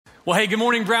Well, hey, good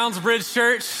morning, Browns Bridge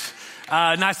Church.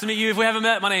 Nice to meet you. If we haven't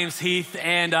met, my name's Heath,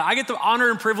 and I get the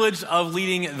honor and privilege of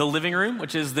leading the Living Room,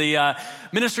 which is the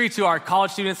ministry to our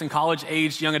college students and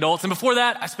college-aged young adults. And before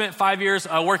that, I spent 5 years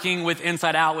working with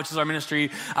Inside Out, which is our ministry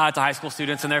to high school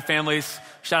students and their families.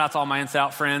 Shout out to all my Inside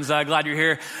Out friends. Glad you're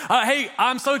here. Hey,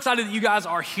 I'm so excited that you guys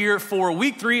are here for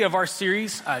week 3 of our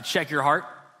series, Check Your Heart.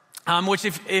 Which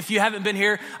if you haven't been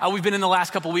here, we've been in the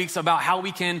last couple weeks about how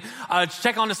we can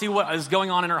check on to see what is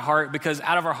going on in our heart, because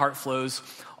out of our heart flows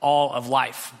all of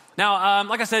life. Now,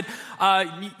 like I said,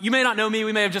 you may not know me.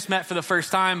 We may have just met for the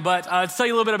first time, but to tell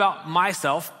you a little bit about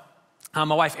myself,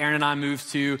 my wife Erin and I moved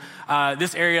to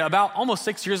this area about almost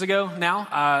 6 years ago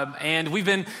now, and we've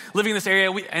been living in this area.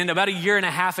 And about a year and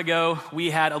a half ago, we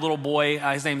had a little boy.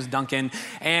 His name is Duncan,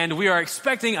 and we are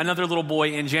expecting another little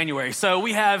boy in January. So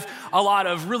we have a lot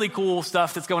of really cool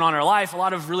stuff that's going on in our life, a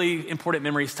lot of really important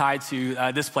memories tied to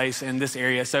this place and this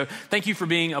area. So thank you for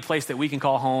being a place that we can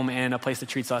call home and a place that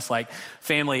treats us like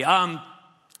family.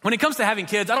 When it comes to having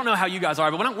kids, I don't know how you guys are,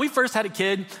 but when we first had a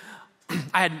kid,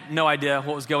 I had no idea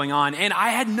what was going on, and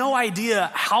I had no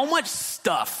idea how much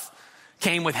stuff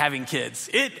came with having kids.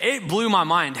 It blew my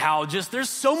mind how just there's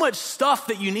so much stuff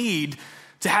that you need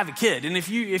to have a kid. And if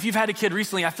you've had a kid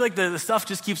recently, I feel like the stuff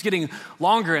just keeps getting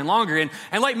longer and longer. And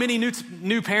like many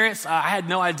new parents, I had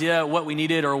no idea what we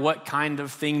needed or what kind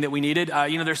of thing that we needed.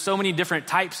 There's so many different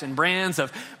types and brands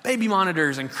of baby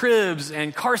monitors and cribs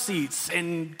and car seats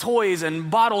and toys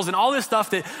and bottles and all this stuff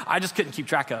that I just couldn't keep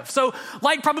track of. So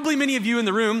like probably many of you in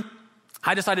the room,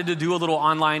 I decided to do a little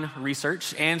online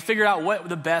research and figure out what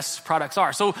the best products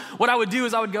are. So what I would do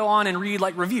is I would go on and read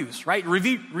like reviews, right?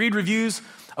 Read reviews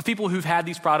of people who've had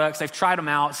these products, they've tried them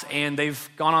out, and they've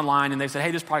gone online and they've said,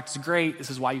 hey, this product is great, this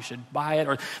is why you should buy it,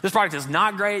 or this product is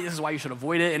not great, this is why you should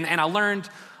avoid it, and I learned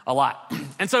a lot.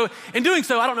 And so in doing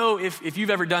so, I don't know if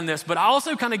you've ever done this, but I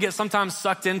also kind of get sometimes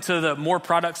sucked into the more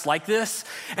products like this.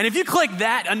 And if you click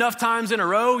that enough times in a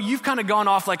row, you've kind of gone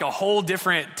off like a whole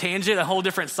different tangent, a whole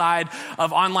different side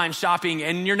of online shopping.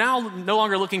 And you're now no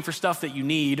longer looking for stuff that you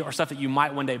need or stuff that you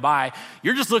might one day buy.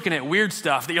 You're just looking at weird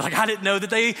stuff that you're like, I didn't know that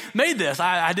they made this.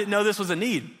 I didn't know this was a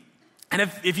need. And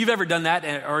if you've ever done that,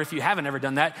 or if you haven't ever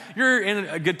done that, you're in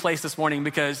a good place this morning,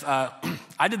 because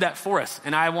I did that for us,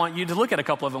 and I want you to look at a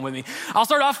couple of them with me. I'll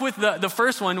start off with the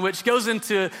first one, which goes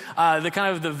into the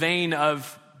kind of the vein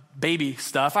of baby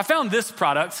stuff. I found this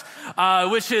product,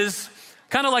 which is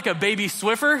kind of like a baby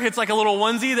Swiffer. It's like a little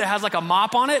onesie that has like a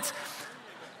mop on it,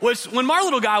 which when my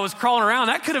little guy was crawling around,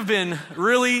 that could have been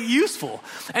really useful.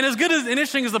 And as good as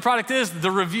interesting as the product is,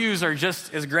 the reviews are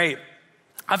just as great.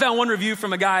 I found one review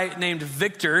from a guy named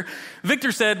Victor.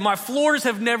 Victor said, "My floors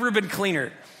have never been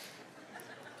cleaner.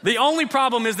 The only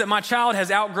problem is that my child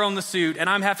has outgrown the suit and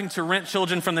I'm having to rent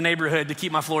children from the neighborhood to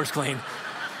keep my floors clean."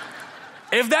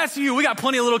 If that's you, we got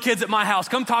plenty of little kids at my house.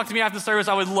 Come talk to me after the service.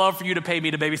 I would love for you to pay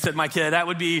me to babysit my kid. That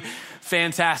would be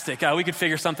fantastic. We could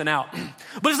figure something out.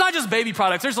 But it's not just baby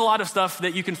products. There's a lot of stuff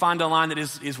that you can find online that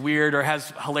is weird or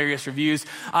has hilarious reviews.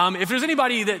 If there's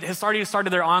anybody that has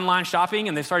started their online shopping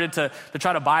and they've started to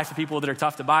try to buy for people that are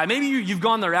tough to buy, maybe you've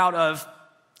gone the route of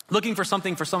looking for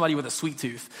something for somebody with a sweet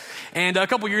tooth. And a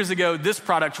couple years ago, this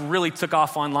product really took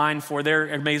off online for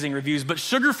their amazing reviews. But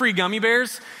sugar-free gummy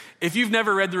bears, if you've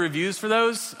never read the reviews for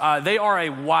those, they are a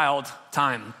wild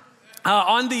time.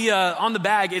 On the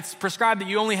bag, it's prescribed that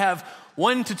you only have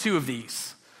 1 to 2 of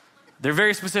these. They're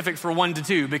very specific for 1 to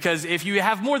 2, because if you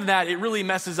have more than that, it really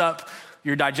messes up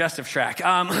your digestive tract.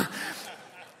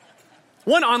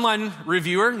 One online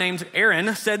reviewer named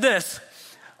Aaron said this: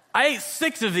 "I ate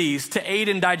 6 of these to aid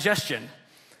in digestion.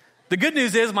 The good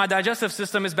news is my digestive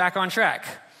system is back on track.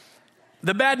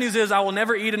 The bad news is I will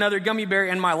never eat another gummy bear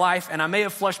in my life, and I may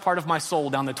have flushed part of my soul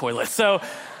down the toilet." So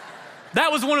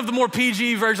that was one of the more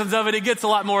PG versions of it. It gets a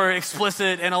lot more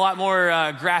explicit and a lot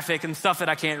more graphic and stuff that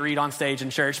I can't read on stage in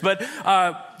church. But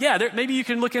maybe you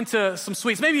can look into some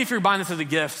sweets. Maybe if you're buying this as a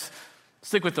gift,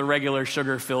 stick with the regular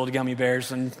sugar-filled gummy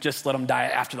bears and just let them die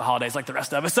after the holidays like the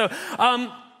rest of us. So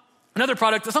another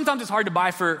product, sometimes it's hard to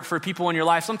buy for people in your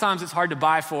life. Sometimes it's hard to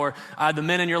buy for the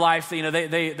men in your life.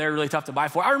 They're really tough to buy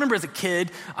for. I remember as a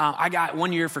kid, I got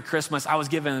one year for Christmas, I was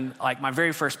given like my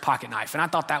very first pocket knife. And I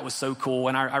thought that was so cool.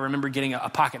 And I remember getting a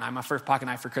pocket knife, my first pocket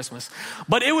knife for Christmas.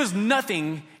 But it was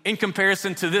nothing in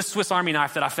comparison to this Swiss Army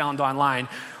knife that I found online,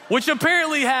 which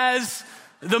apparently has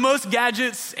the most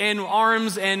gadgets and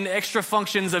arms and extra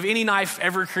functions of any knife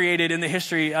ever created in the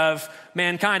history of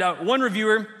mankind. One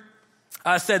reviewer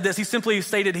said this. He simply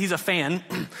stated he's a fan.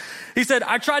 He said,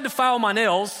 "I tried to file my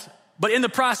nails, but in the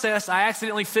process, I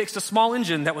accidentally fixed a small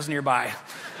engine that was nearby,"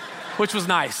 which was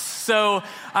nice. So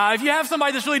if you have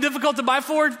somebody that's really difficult to buy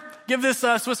for, give this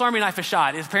Swiss Army knife a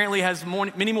shot. It apparently has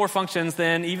many more functions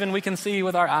than even we can see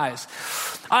with our eyes.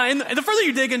 And the further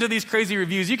you dig into these crazy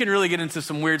reviews, you can really get into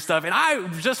some weird stuff. And I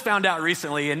just found out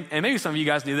recently, and maybe some of you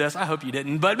guys knew this, I hope you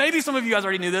didn't, but maybe some of you guys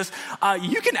already knew this,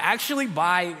 you can actually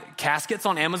buy caskets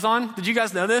on Amazon. Did you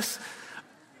guys know this?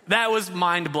 That was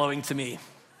mind-blowing to me.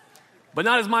 But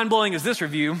not as mind-blowing as this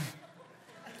review.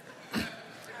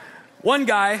 One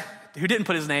guy, who didn't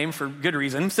put his name for good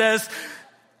reason, says,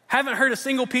 haven't heard a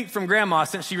single peep from grandma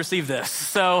since she received this.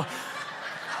 So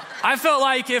I felt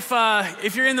like if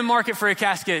you're in the market for a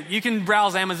casket, you can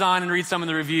browse Amazon and read some of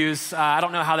the reviews. I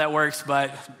don't know how that works,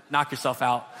 but knock yourself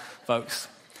out, folks.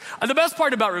 The best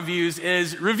part about reviews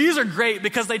is reviews are great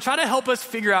because they try to help us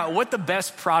figure out what the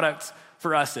best product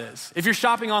for us is. If you're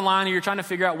shopping online or you're trying to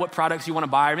figure out what products you want to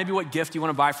buy or maybe what gift you want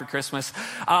to buy for Christmas,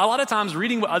 a lot of times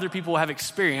reading what other people have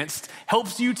experienced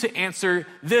helps you to answer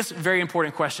this very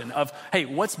important question of, hey,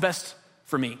 what's best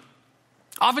for me?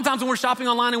 Oftentimes when we're shopping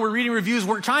online and we're reading reviews,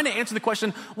 we're trying to answer the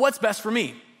question, what's best for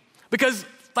me? Because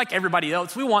like everybody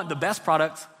else, we want the best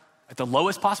product at the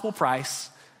lowest possible price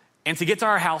and to get to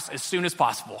our house as soon as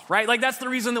possible, right? Like that's the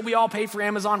reason that we all pay for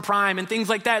Amazon Prime and things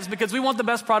like that is because we want the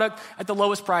best product at the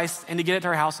lowest price and to get it to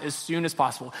our house as soon as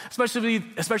possible,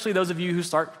 especially those of you who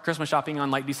start Christmas shopping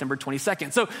on like December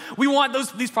 22nd. So we want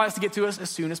these products to get to us as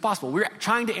soon as possible. We're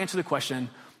trying to answer the question,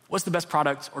 what's the best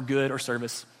product or good or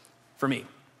service for me?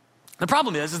 The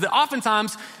problem is that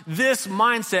oftentimes this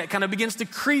mindset kind of begins to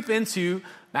creep into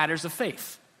matters of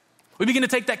faith. We begin to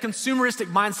take that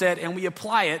consumeristic mindset and we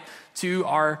apply it to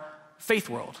our faith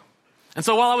world. And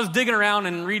so while I was digging around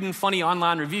and reading funny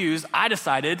online reviews, I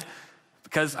decided,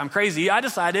 because I'm crazy,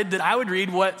 that I would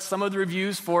read what some of the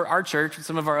reviews for our church and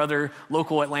some of our other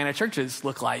local Atlanta churches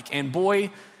look like. And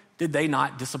boy, did they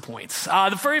not disappoint.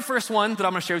 The very first one that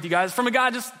I'm gonna share with you guys, from a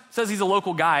guy just says he's a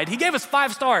local guide. He gave us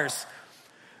 5 stars.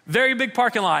 Very big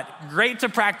parking lot, great to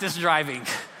practice driving.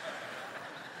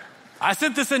 I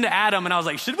sent this into Adam and I was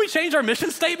like, should we change our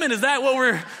mission statement? Is that what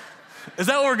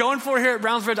we're going for here at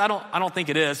Brownsbridge? I don't think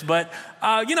it is, but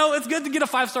it's good to get a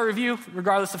 5-star review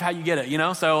regardless of how you get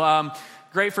it, So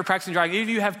great for practicing driving. If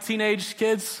you have teenage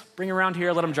kids, bring them around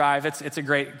here, let them drive. It's a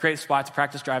great spot to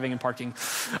practice driving and parking.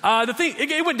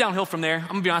 It went downhill from there. I'm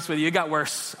gonna be honest with you, it got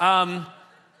worse.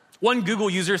 One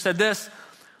Google user said this,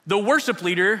 the worship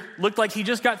leader looked like he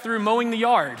just got through mowing the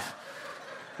yard,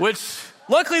 which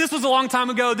luckily this was a long time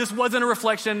ago. This wasn't a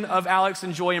reflection of Alex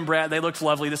and Joy and Brett. They looked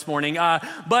lovely this morning.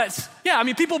 But yeah, I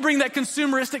mean, people bring that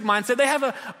consumeristic mindset. They have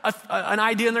an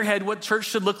idea in their head what church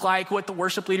should look like, what the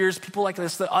worship leaders, people like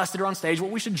us that are on stage, what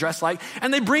we should dress like.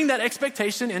 And they bring that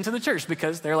expectation into the church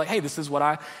because they're like, hey, this is what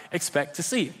I expect to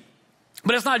see.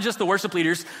 But it's not just the worship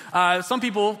leaders. Some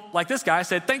people, like this guy,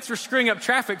 said, thanks for screwing up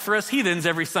traffic for us heathens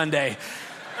every Sunday.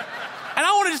 And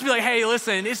I want to just be like, hey,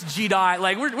 listen, it's GDOT.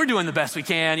 Like, we're doing the best we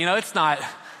can. It's not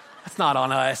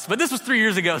on us. But this was 3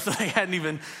 years ago, so they hadn't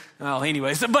even, well,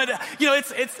 anyways. But,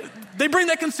 they bring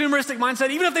that consumeristic mindset,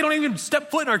 even if they don't even step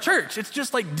foot in our church. It's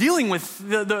just like dealing with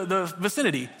the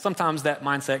vicinity. Sometimes that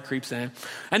mindset creeps in.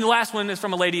 And the last one is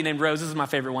from a lady named Rose. This is my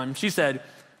favorite one. She said,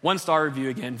 1-star review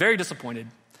again, very disappointed.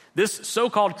 This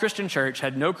so-called Christian church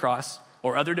had no cross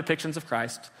or other depictions of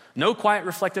Christ, no quiet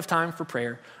reflective time for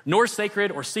prayer, nor sacred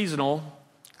or seasonal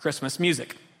Christmas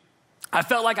music. I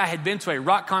felt like I had been to a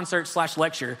rock concert /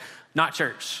 lecture, not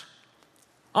church.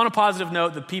 On a positive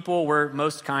note, the people were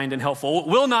most kind and helpful.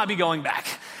 Will not be going back.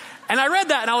 And I read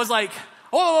that and I was like,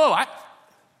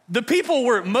 the people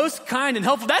were most kind and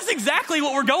helpful. That's exactly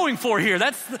what we're going for here.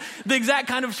 That's the exact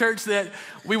kind of church that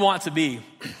we want to be.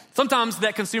 Sometimes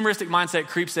that consumeristic mindset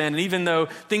creeps in, and even though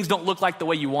things don't look like the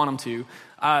way you want them to,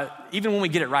 even when we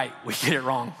get it right, we get it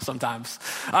wrong sometimes.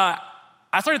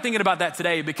 I started thinking about that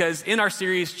today because in our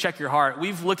series, Check Your Heart,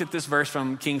 we've looked at this verse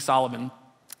from King Solomon.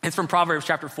 It's from Proverbs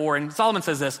chapter 4, and Solomon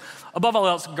says this, above all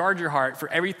else, guard your heart, for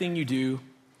everything you do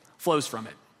flows from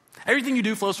it. Everything you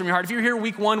do flows from your heart. If you're here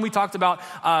week 1, we talked about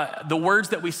the words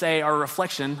that we say are a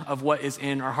reflection of what is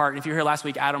in our heart. And if you're here last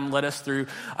week, Adam led us through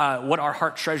what our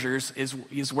heart treasures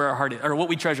is where our heart is, or what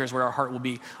we treasure is where our heart will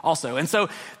be also. And so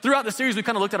throughout the series, we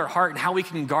kind of looked at our heart and how we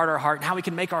can guard our heart and how we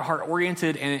can make our heart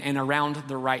oriented and around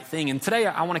the right thing. And today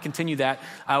I want to continue that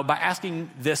by asking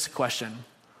this question.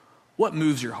 What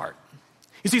moves your heart?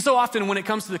 You see, so often when it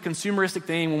comes to the consumeristic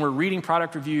thing, when we're reading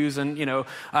product reviews and,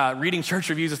 reading church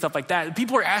reviews and stuff like that,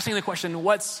 people are asking the question,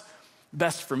 what's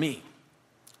best for me?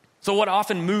 So what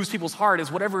often moves people's heart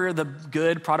is whatever the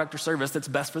good product or service that's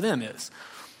best for them is.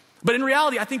 But in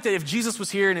reality, I think that if Jesus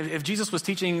was here and if Jesus was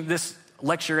teaching this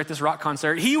lecture at this rock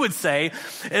concert, he would say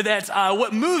that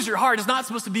what moves your heart is not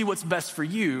supposed to be what's best for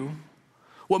you.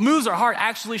 What moves our heart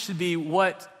actually should be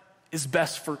what is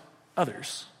best for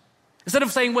others. Instead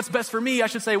of saying what's best for me, I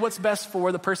should say what's best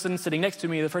for the person sitting next to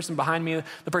me, the person behind me,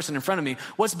 the person in front of me.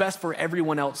 What's best for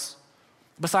everyone else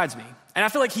besides me? And I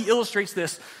feel like he illustrates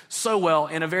this so well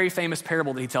in a very famous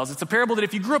parable that he tells. It's a parable that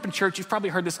if you grew up in church, you've probably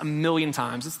heard this a million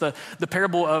times. It's the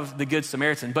parable of the Good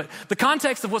Samaritan. But the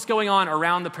context of what's going on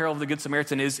around the parable of the Good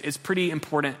Samaritan is pretty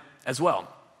important as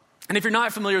well. And if you're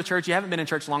not familiar with church, you haven't been in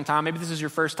church a long time, maybe this is your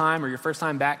first time or your first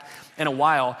time back in a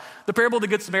while, the parable of the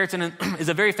Good Samaritan is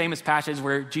a very famous passage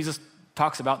where Jesus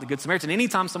talks about the Good Samaritan.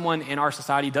 Anytime someone in our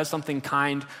society does something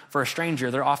kind for a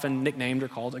stranger, they're often nicknamed or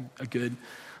called a Good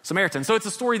Samaritan. So it's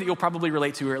a story that you'll probably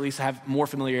relate to or at least have more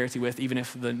familiarity with, even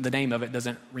if the name of it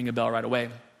doesn't ring a bell right away.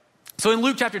 So in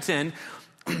Luke chapter 10,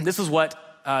 this is what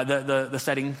the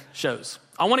setting shows.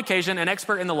 On one occasion, an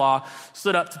expert in the law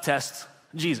stood up to test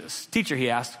Jesus. Teacher, he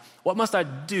asked, what must I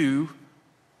do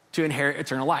to inherit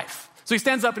eternal life? So he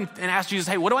stands up and asks Jesus,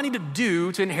 hey, what do I need to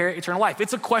do to inherit eternal life?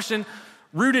 It's a question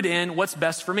rooted in what's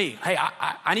best for me. Hey,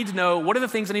 I need to know what are the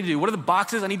things I need to do? What are the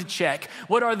boxes I need to check?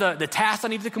 What are the tasks I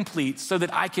need to complete so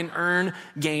that I can earn,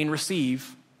 gain,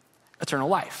 receive eternal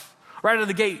life? Right out of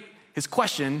the gate, his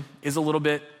question is a little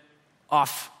bit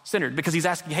off-centered because he's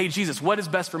asking, hey, Jesus, what is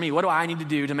best for me? What do I need to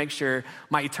do to make sure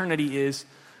my eternity is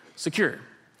secure?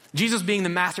 Jesus, being the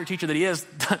master teacher that he is,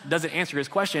 doesn't answer his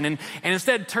question and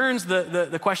instead turns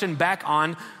the question back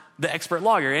on the expert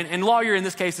lawyer. And lawyer in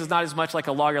this case is not as much like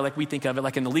a lawyer like we think of it,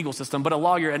 like in the legal system, but a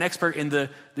lawyer, an expert in the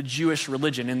Jewish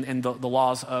religion and the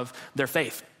laws of their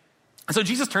faith. And so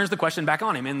Jesus turns the question back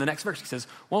on him in the next verse. He says,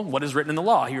 well, what is written in the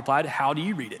law? He replied, how do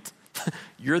you read it?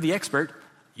 You're the expert.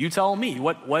 You tell me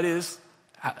what is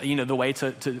the way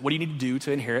to what do you need to do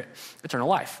to inherit eternal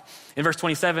life? In verse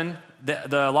 27,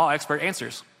 the law expert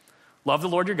answers, love the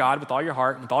Lord your God with all your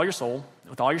heart, with all your soul,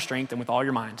 with all your strength, and with all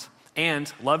your mind.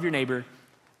 And love your neighbor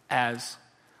as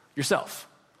yourself.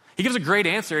 He gives a great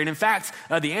answer. And in fact,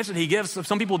 the answer that he gives,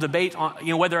 some people debate on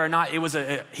whether or not he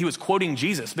was quoting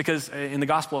Jesus, because in the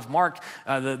Gospel of Mark,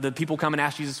 the people come and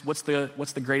ask Jesus, what's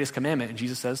the greatest commandment? And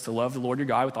Jesus says to love the Lord your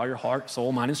God with all your heart,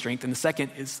 soul, mind, and strength. And the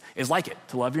second is like it,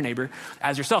 to love your neighbor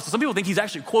as yourself. So some people think he's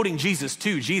actually quoting Jesus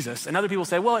to Jesus. And other people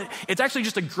say, well, it's actually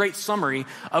just a great summary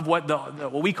of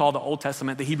what we call the Old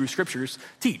Testament, the Hebrew Scriptures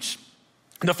teach.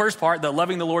 The first part, the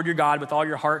loving the Lord your God with all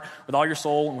your heart, with all your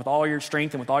soul, and with all your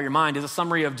strength, and with all your mind, is a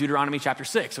summary of Deuteronomy chapter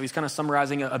 6. So he's kind of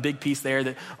summarizing a big piece there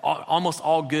that almost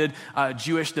all good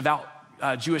devout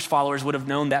Jewish followers would have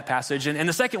known that passage. And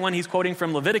the second one, he's quoting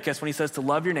from Leviticus when he says to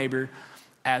love your neighbor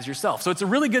as yourself. So it's a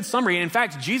really good summary. And in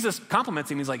fact, Jesus compliments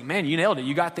him. He's like, man, you nailed it.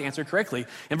 You got the answer correctly.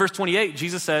 In verse 28,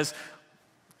 Jesus says,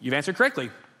 you've answered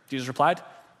correctly. Jesus replied,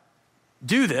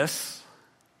 do this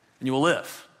and you will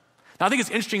live. Now, I think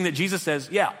it's interesting that Jesus says,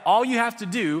 yeah, all you have to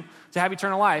do to have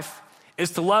eternal life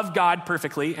is to love God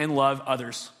perfectly and love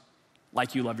others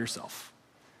like you love yourself.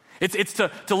 It's to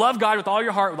love God with all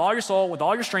your heart, with all your soul, with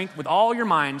all your strength, with all your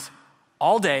mind,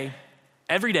 all day,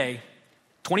 every day,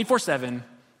 24/7,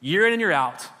 year in and year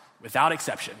out, without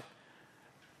exception.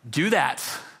 Do that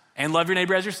and love your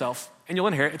neighbor as yourself, and you'll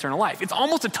inherit eternal life. It's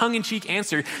almost a tongue-in-cheek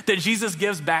answer that Jesus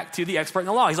gives back to the expert in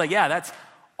the law. He's like, yeah, that's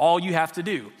all you have to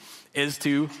do is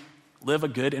to live a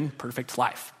good and perfect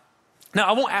life. Now,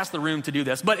 I won't ask the room to do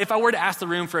this, but if I were to ask the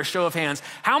room for a show of hands,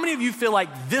 how many of you feel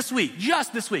like this week,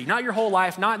 just this week, not your whole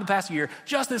life, not in the past year,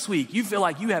 just this week, you feel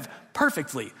like you have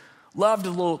perfectly loved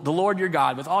the Lord your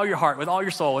God with all your heart, with all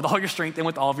your soul, with all your strength, and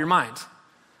with all of your mind?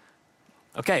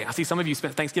 Okay, I see some of you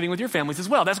spent Thanksgiving with your families as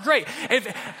well. That's great.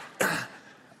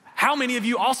 How many of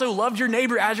you also loved your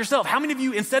neighbor as yourself? How many of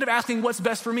you, instead of asking what's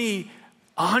best for me,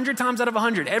 100 times out of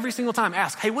 100, every single time,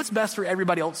 ask, hey, what's best for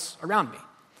everybody else around me?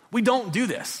 We don't do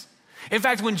this. In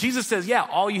fact, when Jesus says, yeah,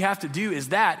 all you have to do is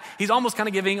that, he's almost kind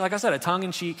of giving, like I said, a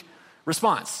tongue-in-cheek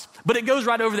response. But it goes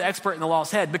right over the expert in the law's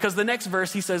head, because the next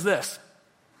verse, he says this,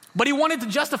 but he wanted to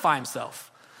justify himself.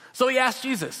 So he asked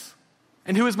Jesus,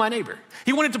 and who is my neighbor?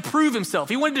 He wanted to prove himself.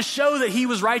 He wanted to show that he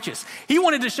was righteous. He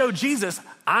wanted to show Jesus,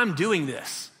 I'm doing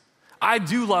this. I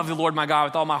do love the Lord my God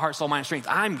with all my heart, soul, mind, and strength.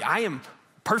 I am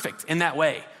perfect in that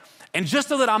way. And just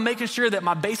so that I'm making sure that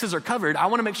my bases are covered, I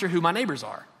want to make sure who my neighbors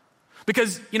are.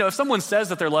 Because, if someone says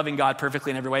that they're loving God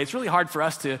perfectly in every way, it's really hard for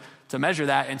us to measure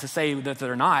that and to say that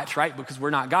they're not, right? Because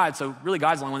we're not God, so really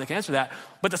God's the only one that can answer that.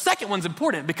 But the second one's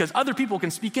important because other people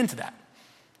can speak into that.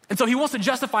 And so he wants to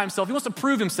justify himself. He wants to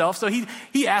prove himself. So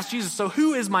he asked Jesus, so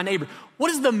who is my neighbor?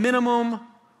 What is the minimum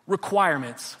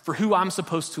requirements for who I'm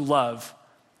supposed to love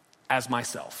as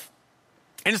myself?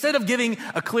 And instead of giving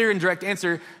a clear and direct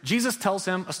answer, Jesus tells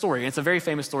him a story. It's a very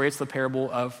famous story. It's the parable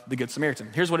of the Good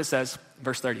Samaritan. Here's what it says,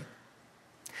 verse 30.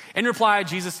 In reply,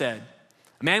 Jesus said,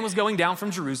 A man was going down from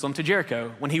Jerusalem to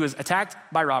Jericho when he was attacked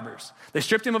by robbers. They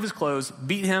stripped him of his clothes,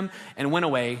 beat him, and went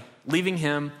away, leaving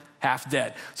him half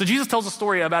dead. So Jesus tells a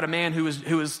story about a man who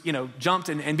was jumped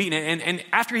and beaten. And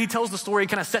after he tells the story,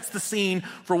 kind of sets the scene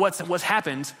for what's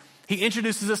happened, he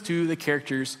introduces us to the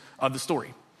characters of the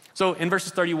story. So in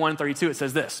verses 31 and 32, it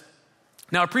says this.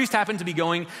 Now a priest happened to be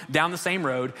going down the same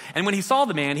road, and when he saw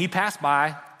the man, he passed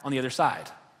by on the other side.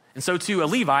 And so too a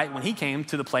Levite, when he came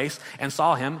to the place and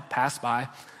saw him, passed by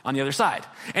on the other side.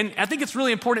 And I think it's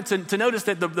really important to notice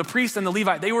that the priest and the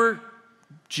Levite, they were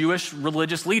Jewish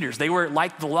religious leaders. They were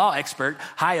like the law expert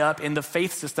high up in the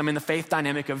faith system, in the faith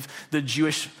dynamic of the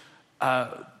Jewish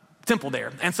temple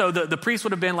there. And so the priest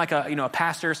would have been like a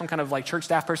pastor, some kind of like church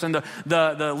staff person.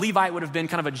 The Levite would have been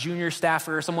kind of a junior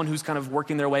staffer, someone who's kind of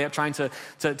working their way up, trying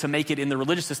to make it in the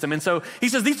religious system. And so he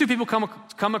says these two people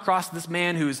come across this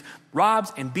man who's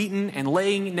robbed and beaten and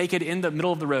laying naked in the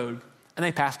middle of the road, and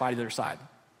they pass by to the other side.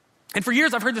 And for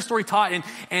years I've heard this story taught,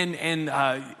 and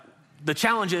the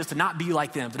challenge is to not be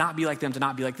like them, to not be like them, to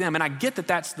not be like them. And I get that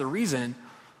that's the reason.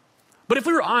 But if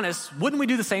we were honest, wouldn't we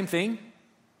do the same thing?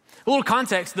 A little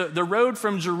context, the road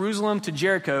from Jerusalem to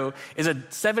Jericho is a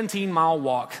 17-mile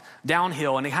walk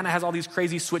downhill, and it kind of has all these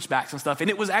crazy switchbacks and stuff. And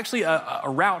it was actually a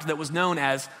route that was known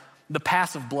as the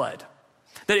Pass of Blood.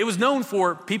 That it was known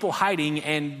for people hiding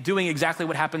and doing exactly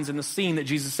what happens in the scene that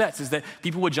Jesus sets, is that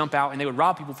people would jump out and they would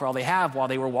rob people for all they have while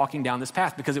they were walking down this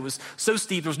path, because it was so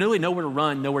steep, there was really nowhere to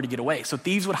run, nowhere to get away. So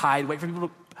thieves would hide, wait for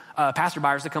people,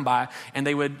 passerbyers to come by, and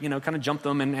they would kind of jump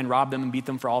them and rob them and beat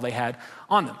them for all they had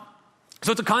on them.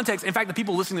 So it's a context. In fact, the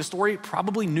people listening to the story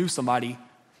probably knew somebody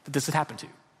that this had happened to.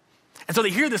 And so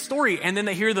they hear this story, and then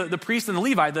they hear the priest and the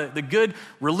Levite, the good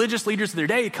religious leaders of their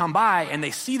day, come by, and they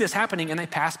see this happening, and they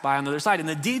pass by on the other side. And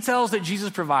the details that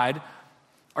Jesus provide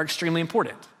are extremely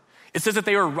important. It says that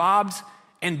they were robbed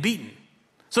and beaten.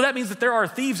 So that means that there are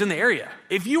thieves in the area.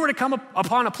 If you were to come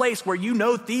upon a place where you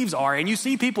know thieves are, and you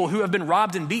see people who have been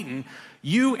robbed and beaten,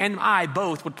 you and I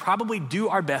both would probably do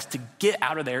our best to get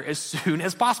out of there as soon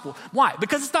as possible. Why?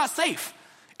 Because it's not safe.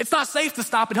 It's not safe to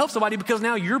stop and help somebody, because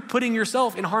now you're putting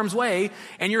yourself in harm's way,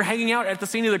 and you're hanging out at the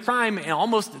scene of the crime and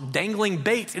almost dangling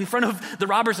bait in front of the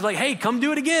robbers. They're like, hey, come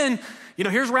do it again.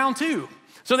 Here's round two.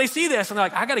 So they see this and they're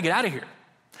like, I got to get out of here.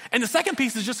 And the second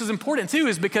piece is just as important too,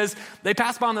 is because they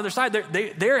pass by on the other side.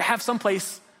 They have some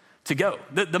place to go.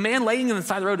 The man laying on the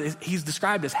side of the road, he's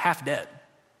described as half dead.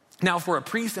 Now, for a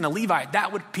priest and a Levite,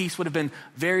 piece would have been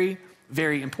very,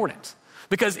 very important.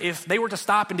 Because if they were to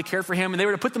stop and to care for him, and they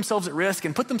were to put themselves at risk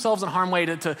and put themselves in harm's way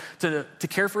to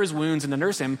care for his wounds and to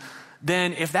nurse him,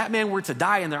 then if that man were to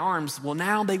die in their arms, well,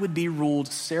 now they would be ruled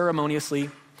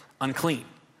ceremoniously unclean.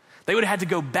 They would have had to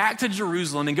go back to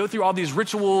Jerusalem and go through all these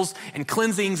rituals and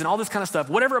cleansings and all this kind of stuff.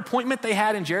 Whatever appointment they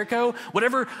had in Jericho,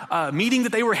 whatever meeting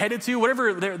that they were headed to,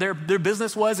 whatever their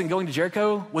business was in going to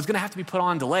Jericho, was going to have to be put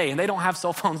on delay. And they don't have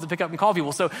cell phones to pick up and call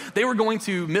people. So they were going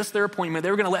to miss their appointment.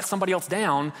 They were going to let somebody else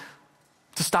down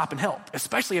to stop and help,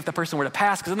 especially if the person were to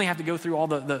pass, because then they have to go through all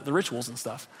the rituals and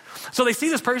stuff. So they see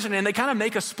this person and they kind of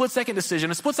make a split-second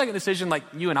decision like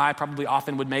you and I probably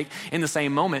often would make in the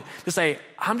same moment, to say,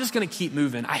 I'm just going to keep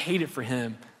moving. I hate it for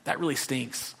him. That really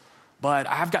stinks. But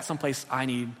I've got someplace I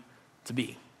need to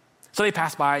be. So they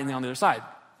pass by and they're on the other side.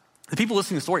 The people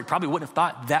listening to the story probably wouldn't have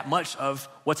thought that much of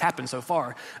what's happened so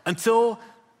far until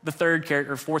the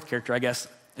fourth character, I guess,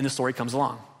 in the story comes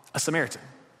along, a Samaritan.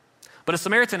 But a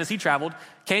Samaritan, as he traveled,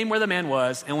 came where the man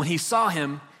was, and when he saw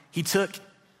him, he took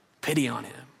pity on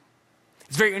him.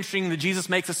 It's very interesting that Jesus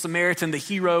makes a Samaritan the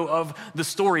hero of the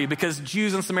story, because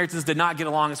Jews and Samaritans did not get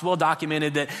along. It's well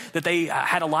documented that they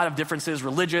had a lot of differences,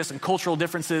 religious and cultural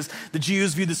differences. The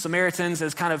Jews viewed the Samaritans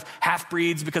as kind of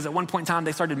half-breeds, because at one point in time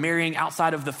they started marrying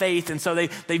outside of the faith, and so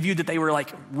they viewed that they were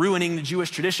like ruining the Jewish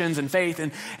traditions and faith,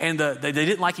 and they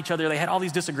didn't like each other. They had all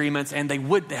these disagreements, and they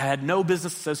had no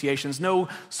business associations, no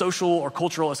social or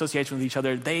cultural association with each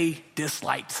other. They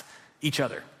disliked each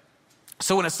other.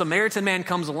 So when a Samaritan man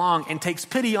comes along and takes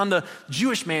pity on the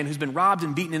Jewish man who's been robbed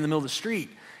and beaten in the middle of the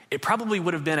street, it probably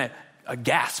would have been a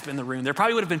gasp in the room. There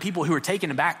probably would have been people who were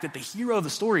taken aback that the hero of the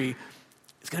story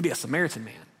is going to be a Samaritan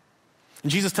man.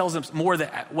 And Jesus tells them more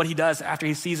that what he does after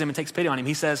he sees him and takes pity on him.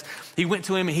 He says he went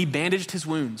to him and he bandaged his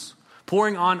wounds,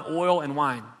 pouring on oil and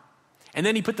wine. And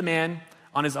then he put the man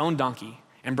on his own donkey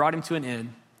and brought him to an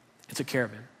inn and took care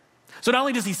of him. So not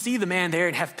only does he see the man there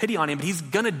and have pity on him, but he's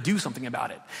going to do something about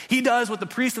it. He does what the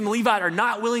priest and the Levite are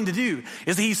not willing to do,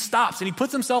 is he stops and he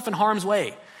puts himself in harm's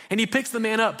way. And he picks the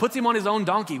man up, puts him on his own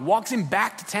donkey, walks him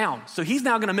back to town. So he's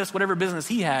now going to miss whatever business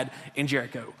he had in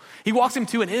Jericho. He walks him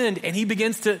to an inn and he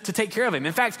begins to take care of him.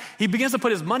 In fact, he begins to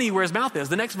put his money where his mouth is.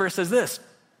 The next verse says this.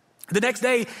 The next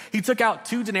day, he took out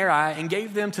 2 denarii and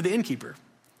gave them to the innkeeper.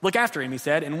 Look after him, he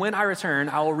said, and when I return,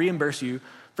 I will reimburse you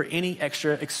for any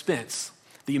extra expense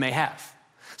that you may have.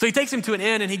 So he takes him to an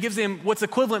inn and he gives him what's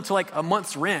equivalent to like a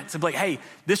month's rent. To be like, hey,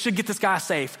 this should get this guy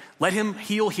safe. Let him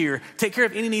heal here. Take care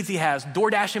of any needs he has.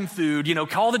 DoorDash him food.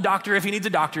 Call the doctor if he needs a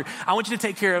doctor. I want you to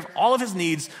take care of all of his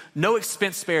needs, no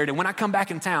expense spared. And when I come back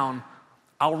in town,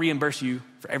 I'll reimburse you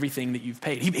for everything that you've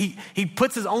paid. He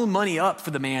puts his own money up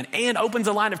for the man and opens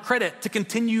a line of credit to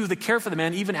continue the care for the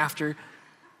man even after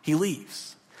he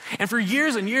leaves. And for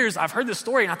years and years, I've heard this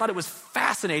story and I thought it was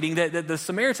fascinating that the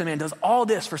Samaritan man does all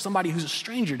this for somebody who's a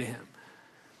stranger to him.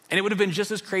 And it would have been just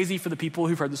as crazy for the people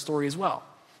who've heard the story as well.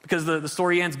 Because the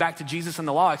story ends back to Jesus and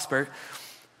the law expert.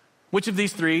 Which of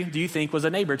these 3 do you think was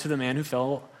a neighbor to the man who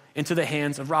fell into the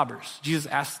hands of robbers? Jesus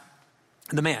asked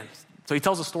the man. So he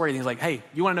tells a story and he's like, hey,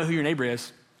 you want to know who your neighbor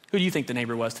is? Who do you think the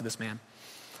neighbor was to this man?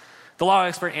 The law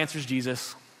expert answers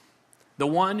Jesus, the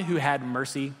one who had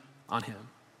mercy on him.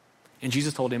 And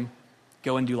Jesus told him,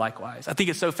 go and do likewise. I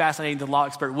think it's so fascinating the law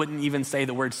expert wouldn't even say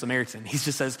the word Samaritan. He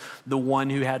just says, the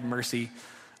one who had mercy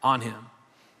on him.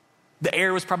 The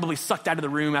air was probably sucked out of the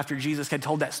room after Jesus had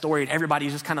told that story, and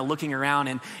everybody's just kind of looking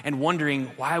around and wondering,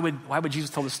 why would Jesus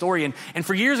tell the story? And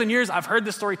for years and years, I've heard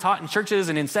this story taught in churches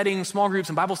and in settings, small groups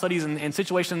and Bible studies and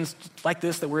situations like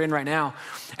this that we're in right now.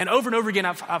 And over again,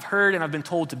 I've heard and I've been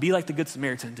told to be like the Good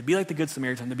Samaritan, to be like the Good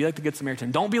Samaritan, to be like the Good Samaritan.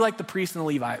 Don't be like the priest and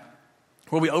the Levite,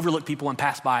 where we overlook people and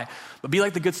pass by, but be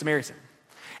like the Good Samaritan.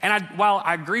 And while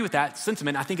I agree with that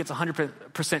sentiment, I think it's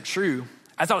 100% true.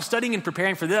 As I was studying and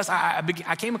preparing for this,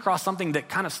 I came across something that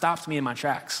kind of stopped me in my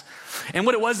tracks. And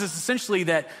what it was is essentially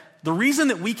that the reason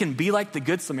that we can be like the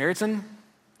Good Samaritan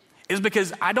is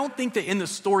because I don't think that in the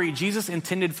story, Jesus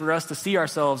intended for us to see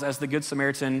ourselves as the Good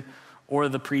Samaritan or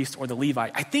the priest or the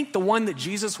Levite. I think the one that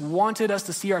Jesus wanted us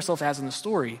to see ourselves as in the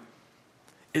story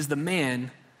is the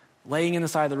man laying in the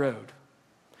side of the road.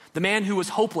 The man who was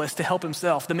hopeless to help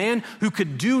himself. The man who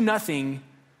could do nothing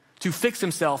to fix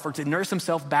himself or to nurse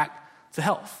himself back to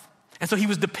health. And so he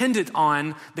was dependent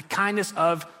on the kindness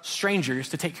of strangers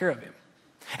to take care of him.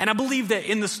 And I believe that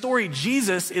in the story,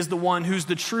 Jesus is the one who's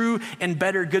the true and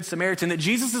better Good Samaritan, that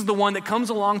Jesus is the one that comes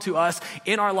along to us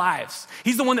in our lives.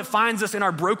 He's the one that finds us in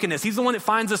our brokenness. He's the one that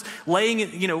finds us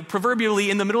laying,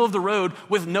 proverbially in the middle of the road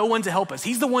with no one to help us.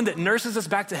 He's the one that nurses us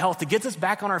back to health, that gets us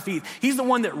back on our feet. He's the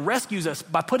one that rescues us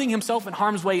by putting himself in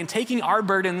harm's way and taking our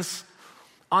burdens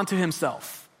onto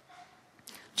himself.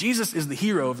 Jesus is the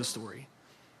hero of the story.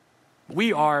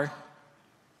 We are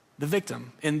the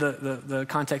victim in the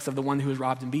context of the one who is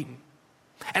robbed and beaten.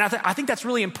 And I think that's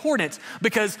really important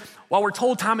because while we're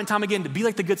told time and time again to be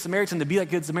like the Good Samaritan, to be like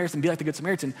the Good Samaritan, be like the Good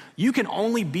Samaritan, you can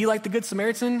only be like the Good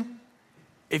Samaritan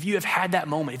if you have had that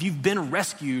moment, if you've been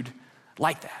rescued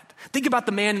like that. Think about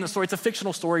the man in the story. It's a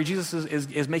fictional story. Jesus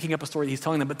is making up a story that he's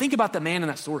telling them, but think about the man in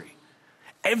that story.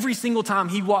 Every single time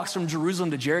he walks from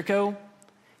Jerusalem to Jericho,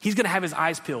 he's gonna have his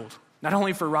eyes peeled, not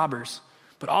only for robbers,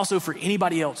 but also for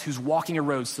anybody else who's walking a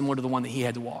road similar to the one that he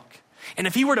had to walk. And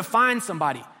if he were to find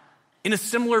somebody in a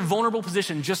similar vulnerable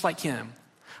position just like him,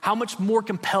 how much more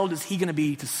compelled is he gonna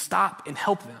be to stop and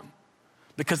help them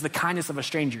because of the kindness of a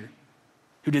stranger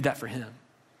who did that for him?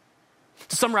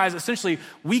 To summarize, essentially,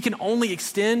 we can only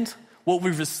extend what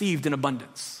we've received in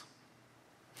abundance.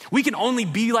 We can only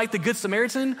be like the Good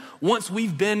Samaritan once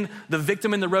we've been the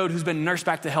victim in the road who's been nursed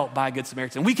back to health by a Good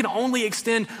Samaritan. We can only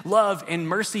extend love and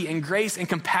mercy and grace and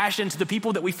compassion to the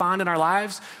people that we find in our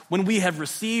lives when we have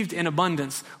received in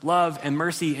abundance love and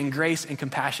mercy and grace and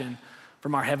compassion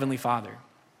from our Heavenly Father.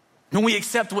 When we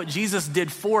accept what Jesus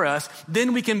did for us,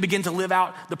 then we can begin to live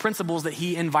out the principles that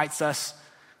he invites us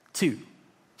to.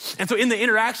 And so in the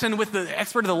interaction with the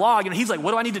expert of the law, he's like,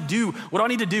 what do I need to do? What do I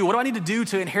need to do? What do I need to do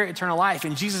to inherit eternal life?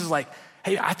 And Jesus is like,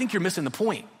 hey, I think you're missing the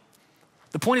point.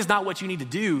 The point is not what you need to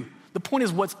do. The point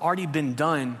is what's already been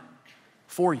done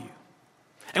for you.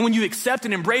 And when you accept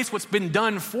and embrace what's been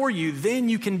done for you, then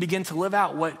you can begin to live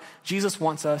out what Jesus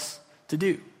wants us to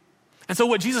do. And so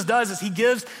what Jesus does is he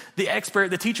gives the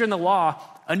expert, the teacher in the law,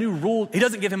 a new rule. He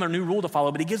doesn't give him a new rule to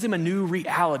follow, but he gives him a new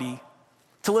reality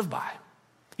to live by.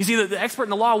 You see, the expert in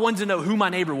the law wanted to know who my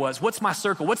neighbor was. What's my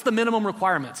circle? What's the minimum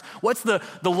requirements? What's the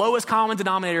lowest common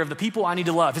denominator of the people I need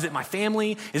to love? Is it my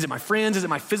family? Is it my friends? Is it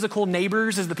my physical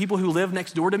neighbors? Is it the people who live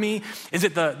next door to me? Is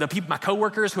it the people, my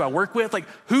coworkers who I work with? Like,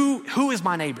 who is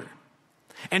my neighbor?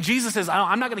 And Jesus says,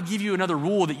 I'm not going to give you another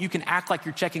rule that you can act like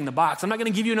you're checking the box. I'm not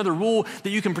going to give you another rule that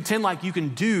you can pretend like you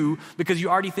can do because you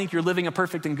already think you're living a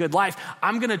perfect and good life.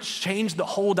 I'm going to change the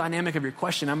whole dynamic of your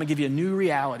question. I'm going to give you a new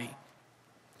reality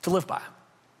to live by.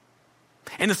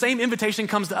 And the same invitation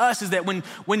comes to us, is that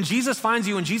when Jesus finds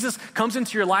you, when Jesus comes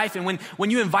into your life, and when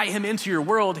you invite him into your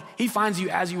world, he finds you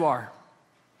as you are,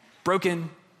 broken,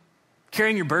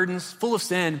 carrying your burdens, full of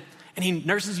sin, and he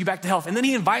nurses you back to health. And then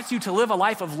he invites you to live a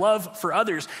life of love for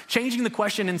others, changing the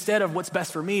question instead of what's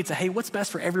best for me to, hey, what's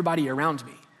best for everybody around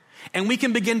me? And we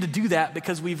can begin to do that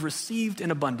because we've received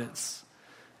in abundance.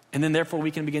 And then therefore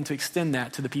we can begin to extend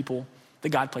that to the people that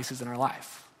God places in our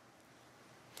life.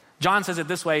 John says it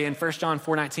this way in 1 John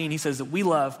 4:19. He says that we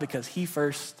love because he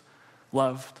first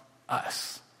loved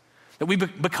us. That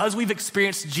because we've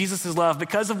experienced Jesus' love,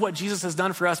 because of what Jesus has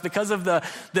done for us, because of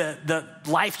the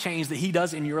life change that he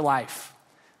does in your life,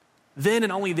 then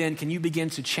and only then can you begin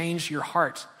to change your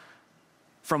heart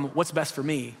from what's best for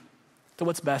me to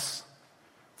what's best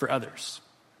for others.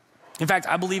 In fact,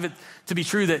 I believe it to be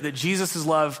true that Jesus'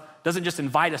 love doesn't just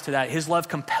invite us to that. His love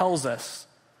compels us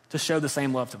to show the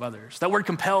same love to others. That word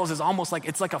compels is almost like,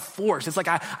 it's like a force. It's like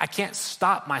I can't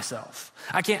stop myself.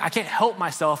 I can't help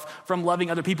myself from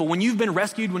loving other people. When you've been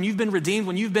rescued, when you've been redeemed,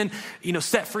 when you've been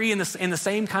set free in the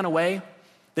same kind of way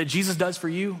that Jesus does for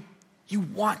you, you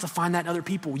want to find that in other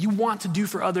people. You want to do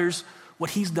for others what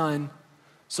he's done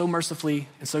so mercifully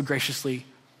and so graciously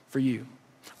for you.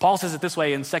 Paul says it this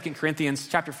way in 2 Corinthians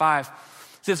chapter 5.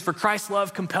 It says, "For Christ's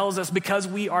love compels us because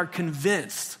we are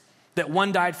convinced that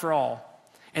one died for all,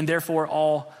 and therefore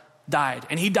all died.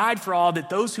 And he died for all, that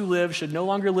those who live should no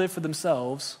longer live for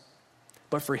themselves,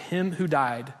 but for him who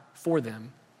died for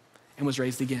them and was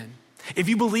raised again." If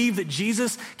you believe that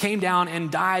Jesus came down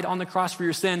and died on the cross for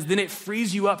your sins, then it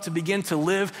frees you up to begin to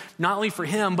live not only for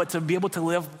him, but to be able to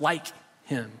live like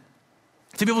him.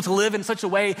 To be able to live in such a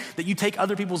way that you take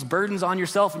other people's burdens on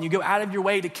yourself and you go out of your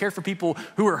way to care for people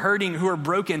who are hurting, who are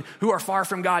broken, who are far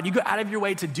from God. You go out of your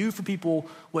way to do for people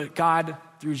what God,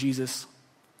 through Jesus,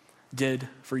 did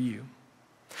for you.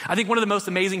 I think one of the most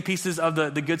amazing pieces of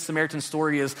the Good Samaritan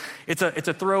story is, it's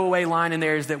a throwaway line in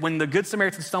there, is that when the Good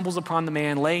Samaritan stumbles upon the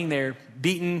man laying there,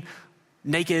 beaten,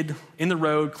 naked, in the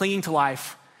road, clinging to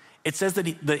life, it says that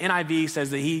the NIV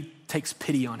says that he takes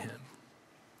pity on him.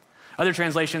 Other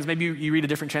translations, maybe you read a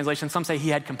different translation, some say he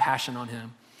had compassion on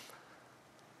him.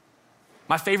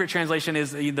 My favorite translation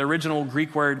is the original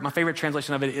Greek word. My favorite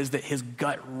translation of it is that his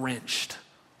gut wrenched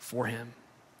for him.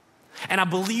 And I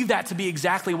believe that to be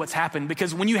exactly what's happened,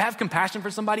 because when you have compassion for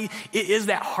somebody, it is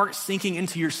that heart sinking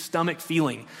into your stomach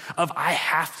feeling of, I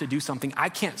have to do something. I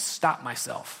can't stop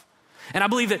myself. And I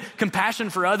believe that compassion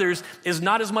for others is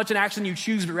not as much an action you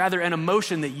choose, but rather an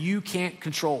emotion that you can't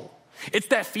control. It's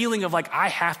that feeling of like, I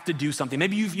have to do something.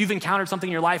 Maybe you've encountered something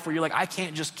in your life where you're like, I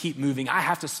can't just keep moving. I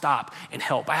have to stop and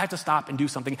help. I have to stop and do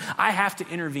something. I have to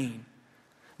intervene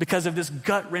because of this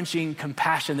gut-wrenching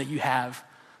compassion that you have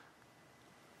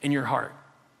in your heart.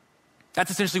 That's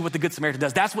essentially what the Good Samaritan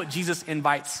does. That's what Jesus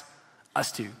invites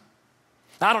us to.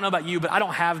 Now, I don't know about you, but I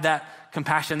don't have that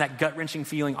compassion, that gut-wrenching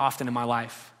feeling often in my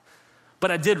life.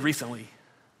 But I did recently.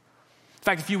 In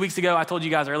fact, a few weeks ago, I told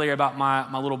you guys earlier about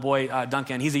my little boy,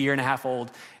 Duncan. He's 1.5 years old,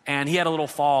 and he had a little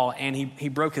fall, and he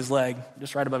broke his leg,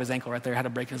 just right above his ankle right there, had to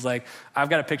break his leg.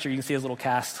 I've got a picture. You can see his little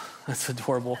cast. That's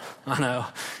adorable. I know.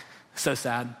 So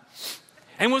sad.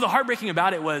 And what was heartbreaking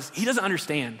about it was he doesn't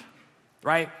understand,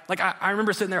 right? Like, I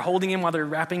remember sitting there holding him while they're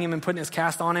wrapping him and putting his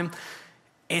cast on him,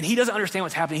 and he doesn't understand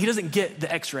what's happening. He doesn't get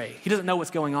the x-ray. He doesn't know what's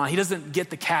going on. He doesn't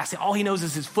get the cast. All he knows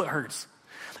is his foot hurts.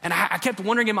 And I kept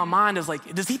wondering in my mind, is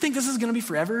like, does he think this is gonna be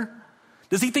forever?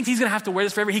 Does he think he's gonna have to wear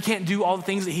this forever? He can't do all the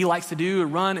things that he likes to do,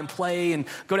 and run and play and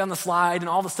go down the slide and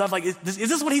all the stuff. Like, is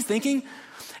this what he's thinking?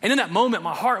 And in that moment,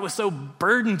 my heart was so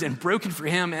burdened and broken for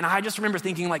him. And I just remember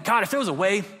thinking, like, God, if there was a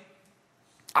way,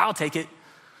 I'll take it.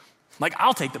 Like,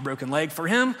 I'll take the broken leg for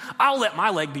him. I'll let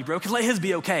my leg be broken, let his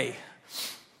be okay.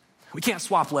 We can't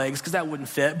swap legs because that wouldn't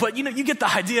fit. But you get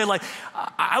the idea. Like,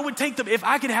 I would take if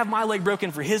I could have my leg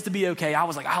broken for his to be okay, I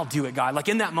was like, I'll do it, God. Like,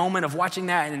 in that moment of watching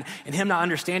that and him not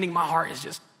understanding, my heart is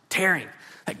just tearing,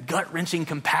 that gut-wrenching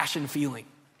compassion feeling.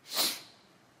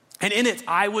 And in it,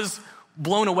 I was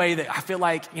blown away that I feel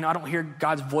like, I don't hear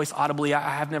God's voice audibly.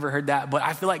 I have never heard that, but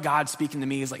I feel like God speaking to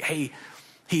me is like, hey,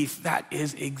 Heath, that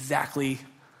is exactly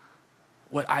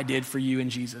what I did for you in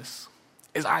Jesus.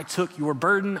 Is I took your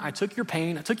burden, I took your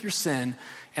pain, I took your sin,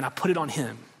 and I put it on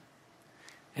him.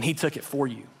 And he took it for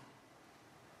you.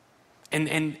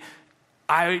 And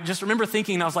I just remember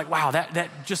thinking, and I was like, wow, that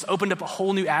just opened up a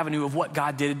whole new avenue of what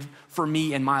God did for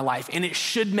me in my life. And it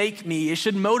should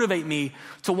motivate me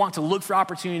to want to look for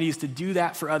opportunities to do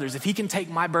that for others. If he can take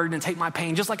my burden and take my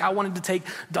pain, just like I wanted to take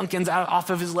Duncan's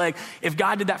off of his leg, if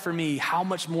God did that for me, how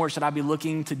much more should I be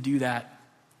looking to do that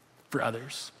for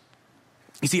others?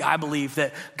 You see, I believe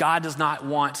that God does not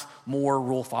want more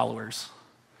rule followers.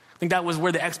 think that was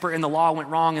where the expert in the law went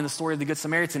wrong in the story of the Good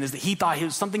Samaritan, is that he thought it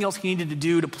was something else he needed to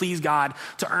do to please God,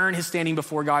 to earn his standing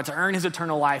before God, to earn his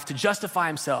eternal life, to justify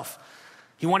himself.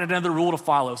 He wanted another rule to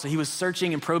follow. So he was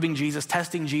searching and probing Jesus,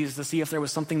 testing Jesus to see if there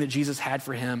was something that Jesus had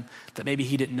for him that maybe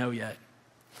he didn't know yet.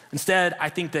 Instead, I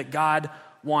think that God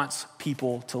wants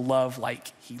people to love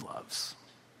like he loves.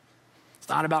 It's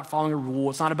not about following a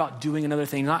rule. It's not about doing another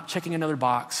thing, not checking another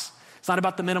box. It's not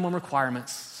about the minimum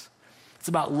requirements. It's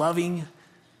about loving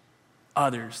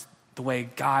others the way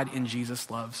God in Jesus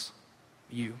loves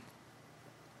you.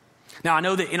 Now, I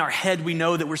know that in our head, we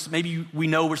know that we're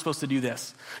supposed to do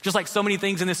this. Just like so many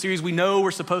things in this series, we know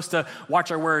we're supposed to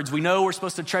watch our words. We know we're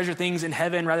supposed to treasure things in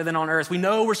heaven rather than on earth. We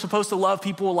know we're supposed to love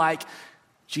people like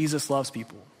Jesus loves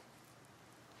people.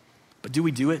 But do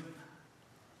we do it?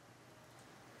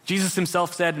 Jesus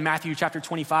himself said in Matthew chapter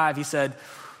 25, he said,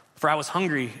 "For I was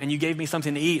hungry and you gave me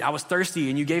something to eat. I was thirsty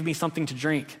and you gave me something to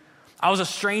drink. I was a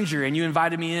stranger and you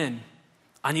invited me in.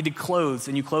 I needed clothes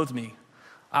and you clothed me.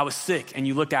 I was sick and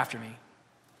you looked after me.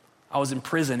 I was in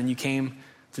prison and you came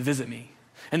to visit me."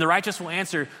 And the righteous will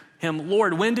answer him,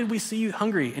 "Lord, when did we see you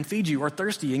hungry and feed you, or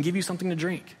thirsty and give you something to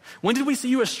drink? When did we see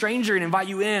you a stranger and invite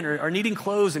you in, or needing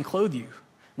clothes and clothe you?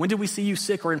 When did we see you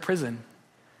sick or in prison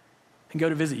and go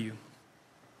to visit you?"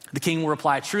 The king will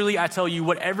reply, "Truly, I tell you,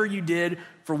 whatever you did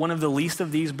for one of the least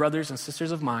of these brothers and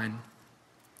sisters of mine,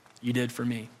 you did for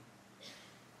me."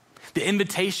 The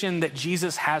invitation that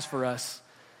Jesus has for us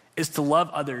is to love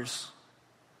others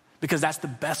because that's the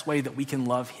best way that we can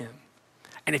love him.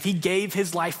 And if he gave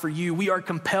his life for you, we are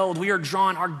compelled, we are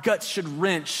drawn, our guts should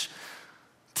wrench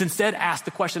to instead ask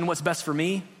the question, what's best for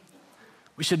me?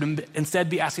 We should instead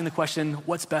be asking the question,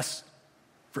 what's best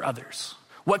for others?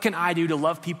 What can I do to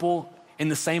love people in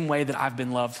the same way that I've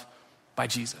been loved by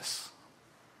Jesus?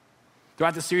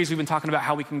 Throughout this series, we've been talking about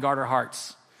how we can guard our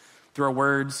hearts through our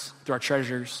words, through our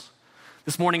treasures.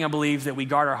 This morning, I believe that we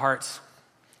guard our hearts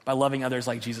by loving others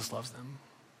like Jesus loves them.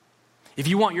 If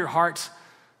you want your heart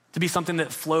to be something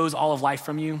that flows all of life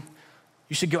from you,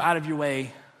 you should go out of your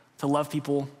way to love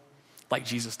people like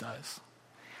Jesus does.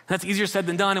 And that's easier said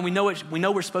than done, and we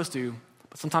know we're supposed to,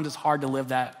 but sometimes it's hard to live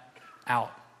that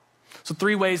out. So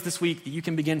 3 ways this week that you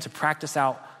can begin to practice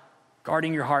out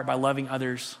guarding your heart by loving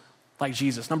others like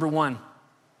Jesus. Number 1,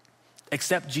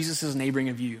 accept Jesus' neighboring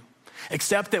of you.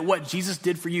 Accept that what Jesus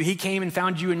did for you, he came and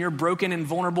found you in your broken and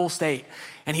vulnerable state,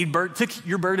 and he took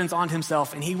your burdens on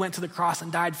himself, and he went to the cross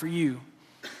and died for you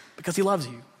because he loves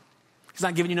you. He's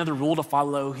not giving you another rule to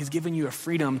follow. He's giving you a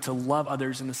freedom to love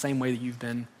others in the same way that you've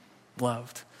been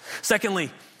loved.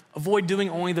 Secondly, avoid doing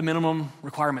only the minimum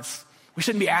requirements. We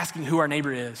shouldn't be asking who our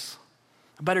neighbor is.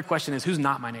 A better question is, who's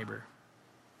not my neighbor?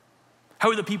 How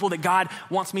are the people that God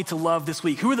wants me to love this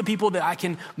week? Who are the people that I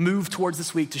can move towards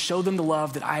this week to show them the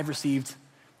love that I have received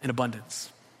in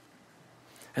abundance?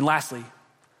 And lastly,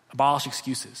 abolish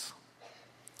excuses.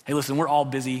 Hey, listen, we're all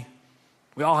busy.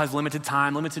 We all have limited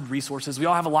time, limited resources. We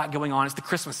all have a lot going on. It's the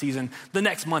Christmas season. The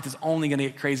next month is only going to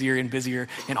get crazier and busier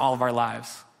in all of our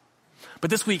lives.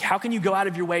 But this week, how can you go out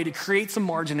of your way to create some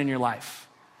margin in your life?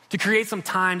 To create some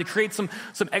time, to create some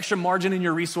extra margin in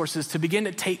your resources, to begin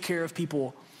to take care of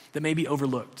people that may be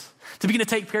overlooked, to begin to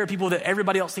take care of people that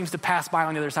everybody else seems to pass by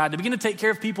on the other side, to begin to take care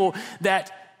of people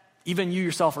that even you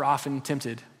yourself are often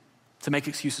tempted to make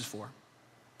excuses for.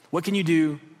 What can you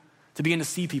do to begin to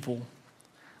see people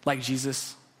like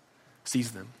Jesus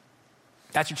sees them?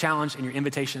 That's your challenge and your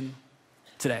invitation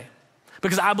today.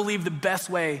 Because I believe the best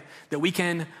way that we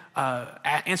can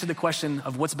answer the question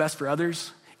of what's best for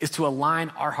others is to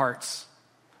align our hearts,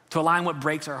 to align what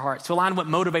breaks our hearts, to align what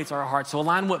motivates our hearts, to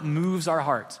align what moves our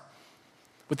heart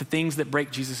with the things that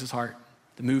break Jesus' heart,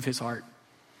 that move his heart,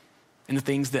 and the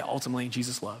things that ultimately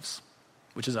Jesus loves,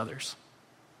 which is others.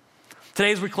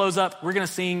 Today, as we close up, we're going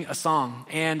to sing a song.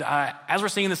 And as we're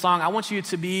singing the song, I want you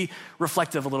to be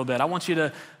reflective a little bit. I want you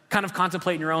to kind of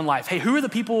contemplate in your own life. Hey, who are the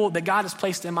people that God has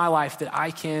placed in my life that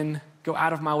I can go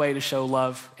out of my way to show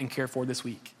love and care for this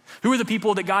week? Who are the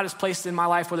people that God has placed in my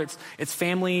life, whether it's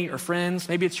family or friends?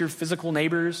 Maybe it's your physical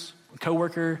neighbors, a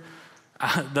coworker,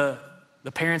 the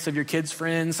parents of your kids'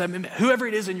 friends. I mean, whoever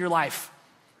it is in your life,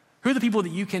 who are the people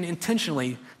that you can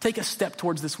intentionally take a step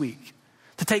towards this week?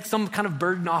 To take some kind of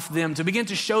burden off them, to begin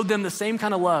to show them the same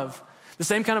kind of love, the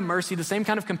same kind of mercy, the same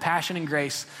kind of compassion and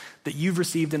grace that you've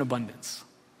received in abundance.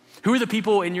 Who are the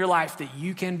people in your life that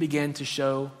you can begin to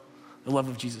show the love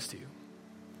of Jesus to?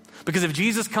 Because if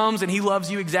Jesus comes and he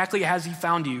loves you exactly as he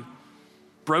found you,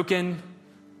 broken,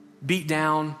 beat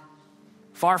down,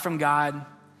 far from God,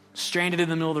 stranded in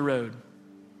the middle of the road,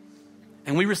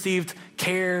 and we received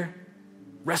care,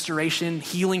 restoration,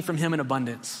 healing from him in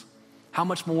abundance, how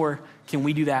much more can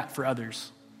we do that for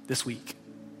others this week.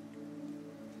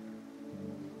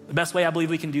 The best way I believe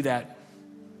we can do that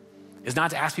is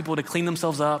not to ask people to clean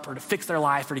themselves up or to fix their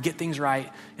life or to get things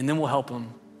right, and then we'll help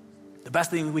them. The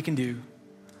best thing we can do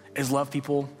is love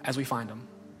people as we find them.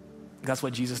 That's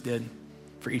what Jesus did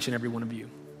for each and every one of you.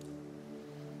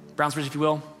 Brownsbridge, if you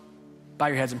will, bow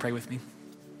your heads and pray with me.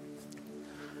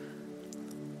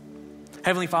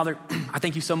 Heavenly Father, I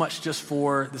thank you so much just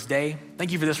for this day.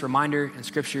 Thank you for this reminder in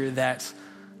Scripture that,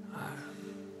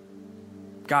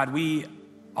 God, we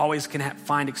always can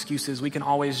find excuses. We can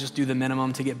always just do the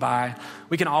minimum to get by.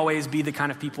 We can always be the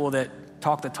kind of people that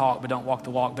talk the talk but don't walk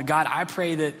the walk. But God, I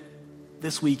pray that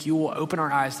this week you will open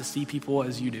our eyes to see people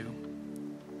as you do.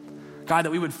 God,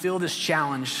 that we would feel this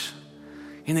challenge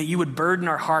and that you would burden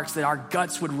our hearts, that our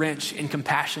guts would wrench in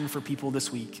compassion for people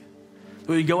this week.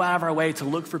 We would go out of our way to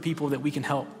look for people that we can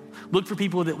help. Look for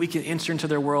people that we can enter into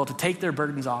their world, to take their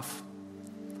burdens off.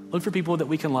 Look for people that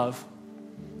we can love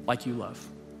like you love.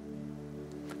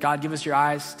 God, give us your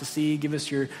eyes to see, give us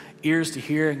your ears to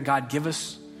hear, and God, give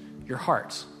us your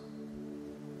hearts.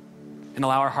 And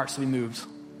allow our hearts to be moved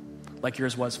like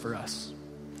yours was for us.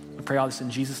 We pray all this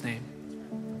in Jesus' name.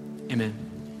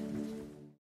 Amen.